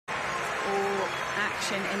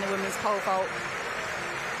action in the women's pole vault.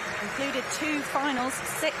 Included 2 finals,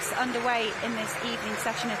 6 underway in this evening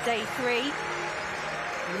session of day 3.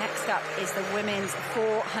 Next up is the women's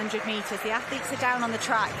 400 metres. The athletes are down on the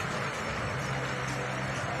track.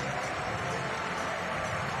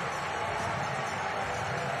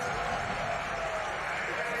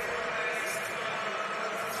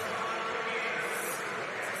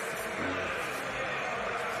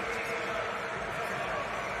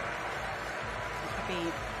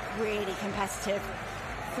 Really competitive.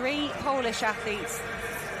 3 Polish athletes,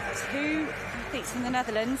 2 athletes from the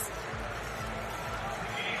Netherlands.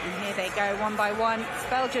 And here they go, one by one. It's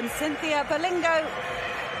Belgium's Cynthia Berlingo.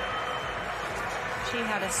 She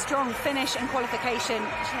had a strong finish in qualification.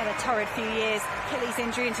 She had a torrid few years. Achilles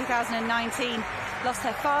injury in 2019. Lost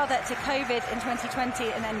her father to COVID in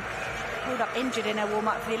 2020 and then pulled up injured in her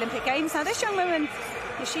warm-up for the Olympic Games. Now this young woman,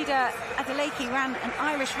 Yoshida Adeleke, ran an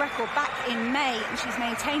Irish record back in May, and she's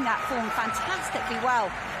maintained that form fantastically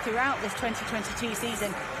well throughout this 2022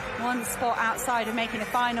 season. 1 spot outside of making a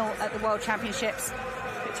final at the World Championships.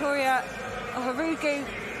 Victoria Ohurugu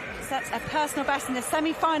sets a personal best in the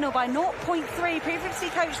semi-final by 0.3, previously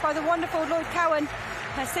coached by the wonderful Lloyd Cowan.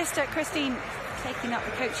 Her sister Christine taking up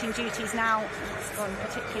the coaching duties now. It's gone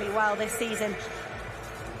particularly well this season.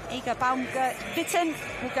 Iga Baumgart-Witten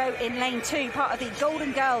will go in lane 2, part of the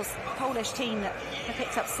Golden Girls Polish team that have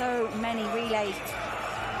picked up so many relay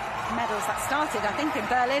medals. That started, I think, in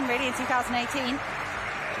Berlin, really, in 2018.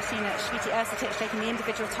 Christina Święty-Ersatic taking the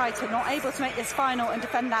individual title, not able to make this final and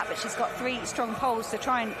defend that, but she's got 3 strong poles to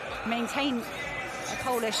try and maintain a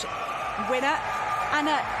Polish winner.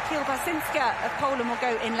 Anna Kielbasinska of Poland will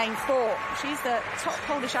go in lane 4. She's the top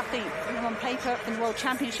Polish athlete on paper in the World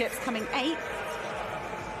Championships, coming 8th.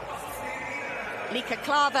 Lieke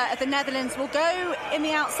Klaver of the Netherlands will go in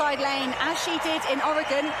the outside lane, as she did in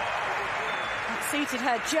Oregon. That suited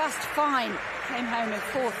her just fine. Came home in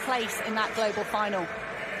 4th place in that global final.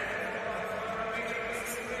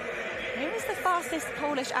 Here is the fastest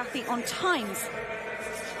Polish athlete on times.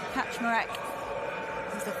 Kaczmarek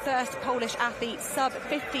was the first Polish athlete sub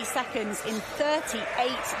 50 seconds in 38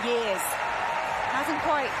 years. Hasn't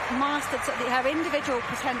quite mastered her individual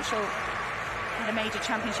potential in the major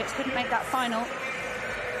championships. Couldn't make that final.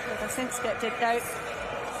 Basinska did though.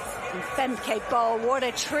 And Femke BOL, what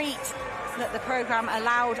a treat that the programme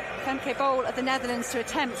allowed Femke BOL of the Netherlands to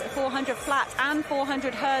attempt a 400 flat and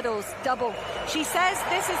 400 hurdles double. She says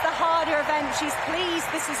this is the harder event. She's pleased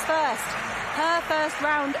this is first. Her first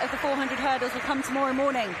round of the 400 hurdles will come tomorrow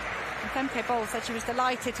morning. And Femke BOL said she was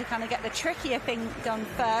delighted to kind of get the trickier thing done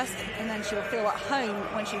first, and then she'll feel at home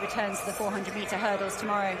when she returns to the 400-metre hurdles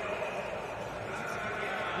tomorrow.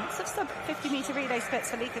 Lots of sub-50-metre relay splits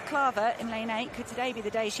for Lieke Klaver in lane 8. Could today be the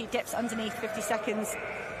day she dips underneath 50 seconds?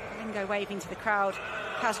 Lingo waving to the crowd.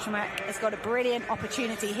 Kaczmarek has got a brilliant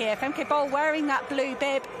opportunity here. Femke BOL wearing that blue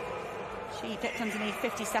bib. She dipped underneath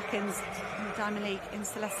 50 seconds in the Diamond League in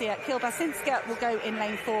Silesia. Kielbasinska will go in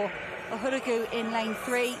lane 4. Ohurugu in lane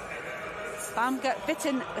 3.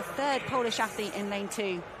 Baumgart-Witten, the 3rd Polish athlete, in lane 2.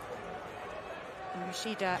 And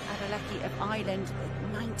Rashida Adeleke of Ireland,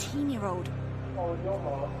 the 19-year-old,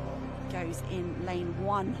 goes in lane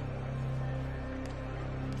 1.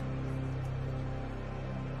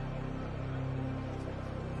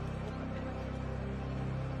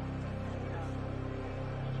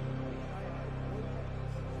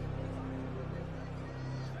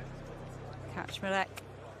 Kaczmarek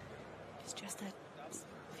is just a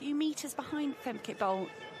few metres behind Femke BOL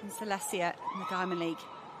in Silesia in the Diamond League.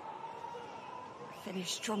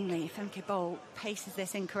 Finished strongly. Femke BOL paces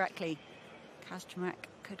this incorrectly. Kaczmarek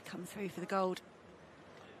could come through for the gold.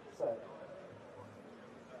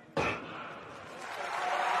 And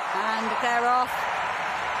they're off.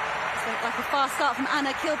 So like a fast start from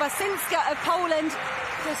Anna Kielbasinska of Poland,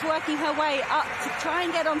 just working her way up to try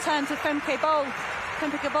and get on terms with Femke BOL.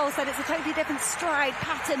 Femke BOL said it's a totally different stride,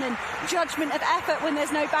 pattern and judgment of effort when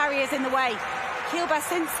there's no barriers in the way.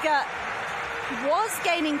 Kielbasinska was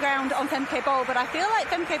gaining ground on Femke BOL, but I feel like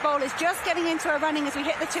Femke BOL is just getting into her running as we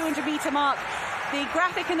hit the 200-metre mark. The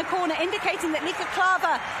graphic in the corner indicating that Lieke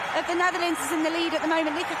Klaver of the Netherlands is in the lead at the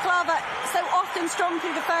moment. Lieke Klaver so often strong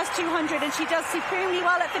through the first 200, and she does supremely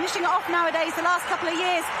well at finishing it off nowadays. The last couple of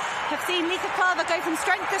years have seen Lieke Klaver go from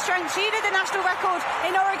strength to strength. She did the national record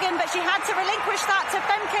in Oregon, but she had to relinquish that to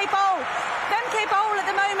Femke BOL. Femke BOL at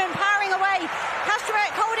the moment powering away.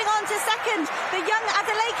 Kaczmarek holding on to second. The young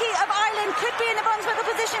Adeleke of Ireland could be in the bronze medal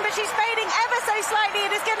position, but she's fading ever so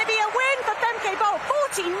slightly. It is going to be a win for Femke BOL.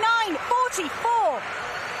 49.44.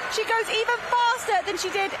 She goes even faster than she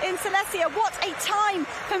did in Silesia. What a time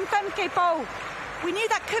from Femke BOL. We knew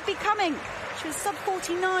that could be coming. She was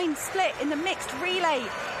sub-49 split in the mixed relay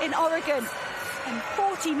in Oregon. And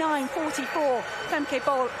 49.44, Femke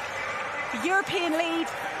BOL, the European lead.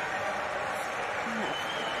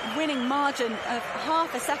 Winning margin of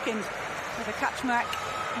half a second over Kaczmarek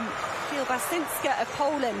and Kielbasińska of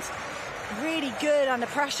Poland. Really good under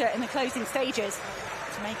pressure in the closing stages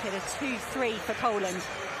to make it a 2-3 for Poland.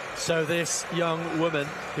 So this young woman,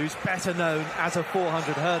 who's better known as a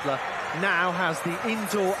 400 hurdler, now has the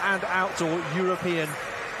indoor and outdoor European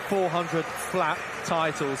 400 flat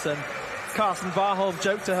titles. And Carsten Warholm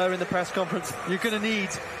joked to her in the press conference, you're going to need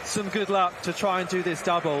some good luck to try and do this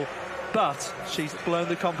double. But she's blown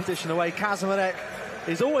the competition away. Kaczmarek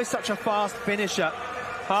is always such a fast finisher,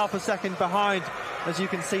 half a second behind, as you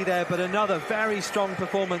can see there, but another very strong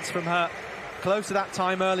performance from her. Close to that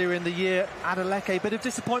time earlier in the year, Adeleke, bit of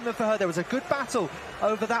disappointment for her. There was a good battle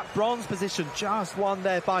over that bronze position, just won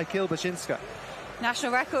there by Kielbasińska.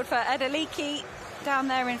 National record for Adeleke down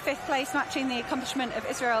there in 5th place, matching the accomplishment of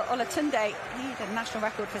Israel Olatunde. He had a national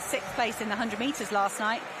record for 6th place in the 100 metres last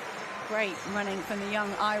night. Great running from the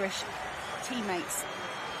young Irish teammates.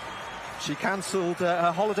 She cancelled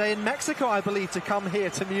her holiday in Mexico, I believe, to come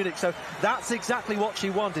here to Munich. So that's exactly what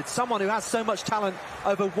she wanted. Someone who has so much talent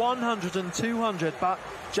over 100 and 200, but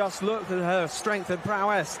just look at her strength and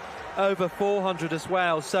prowess over 400 as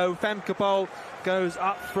well. So Femke BOL goes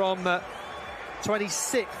up from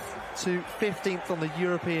 26th to 15th on the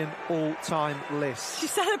European all-time list. She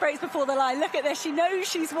celebrates before the line. Look at this. She knows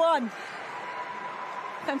she's won.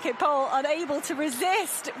 Femke BOL unable to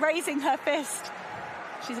resist raising her fist.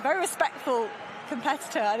 She's a very respectful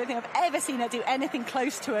competitor. I don't think I've ever seen her do anything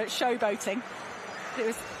close to a showboating. It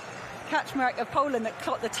was Kaczmarek of Poland that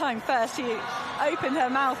clocked the time first. She opened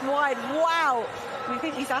her mouth wide. Wow! We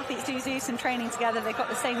think these athletes do some training together. They've got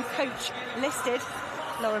the same coach listed,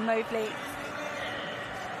 Lauren Mobley.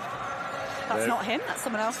 That's not him. That's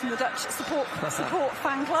someone else from the Dutch support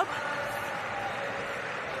fan club.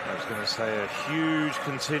 I was going to say a huge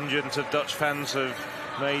contingent of Dutch fans have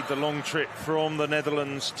made the long trip from the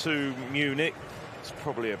Netherlands to Munich. It's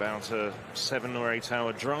probably about a 7 or 8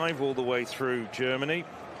 hour drive all the way through Germany.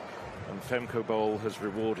 And Femke BOL has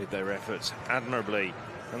rewarded their efforts admirably.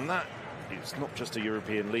 And that is not just a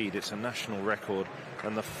European lead, it's a national record.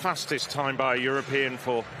 And the fastest time by a European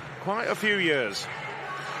for quite a few years.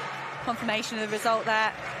 Confirmation of the result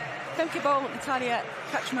there. Femke BOL, Natalia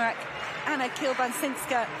Kaczmarek, Anna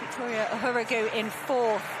Kielbasińska, Victoria Uhuragu in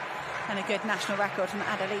 4th. And a good national record from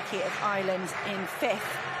Adeleke of Ireland in 5th.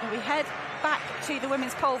 And we head back to the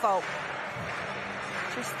women's pole vault.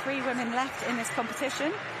 Just 3 women left in this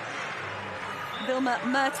competition. Vilma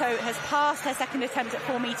Murto has passed her second attempt at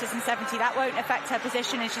 4 metres and 70. That won't affect her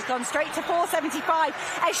position, and she's gone straight to 4.75.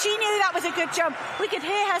 As she knew that was a good jump, we could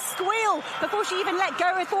hear her squeal before she even let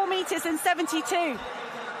go of 4 metres and 72.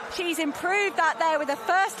 She's improved that there with a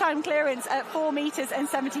first-time clearance at 4 metres and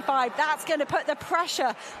 75. That's going to put the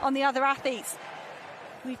pressure on the other athletes.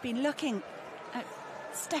 We've been looking at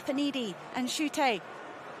Stefanidi and Chute,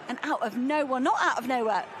 and not out of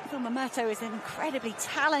nowhere, Vilma Murto is an incredibly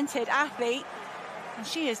talented athlete, and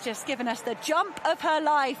she has just given us the jump of her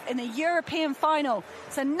life in the European final.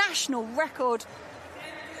 It's a national record.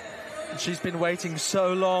 She's been waiting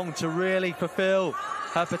so long to really fulfill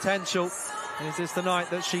her potential. Is this the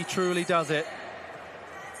night that she truly does it?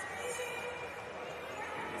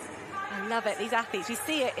 I love it. These athletes, you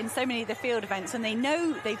see it in so many of the field events, and they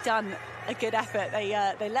know they've done a good effort.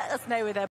 They let us know with their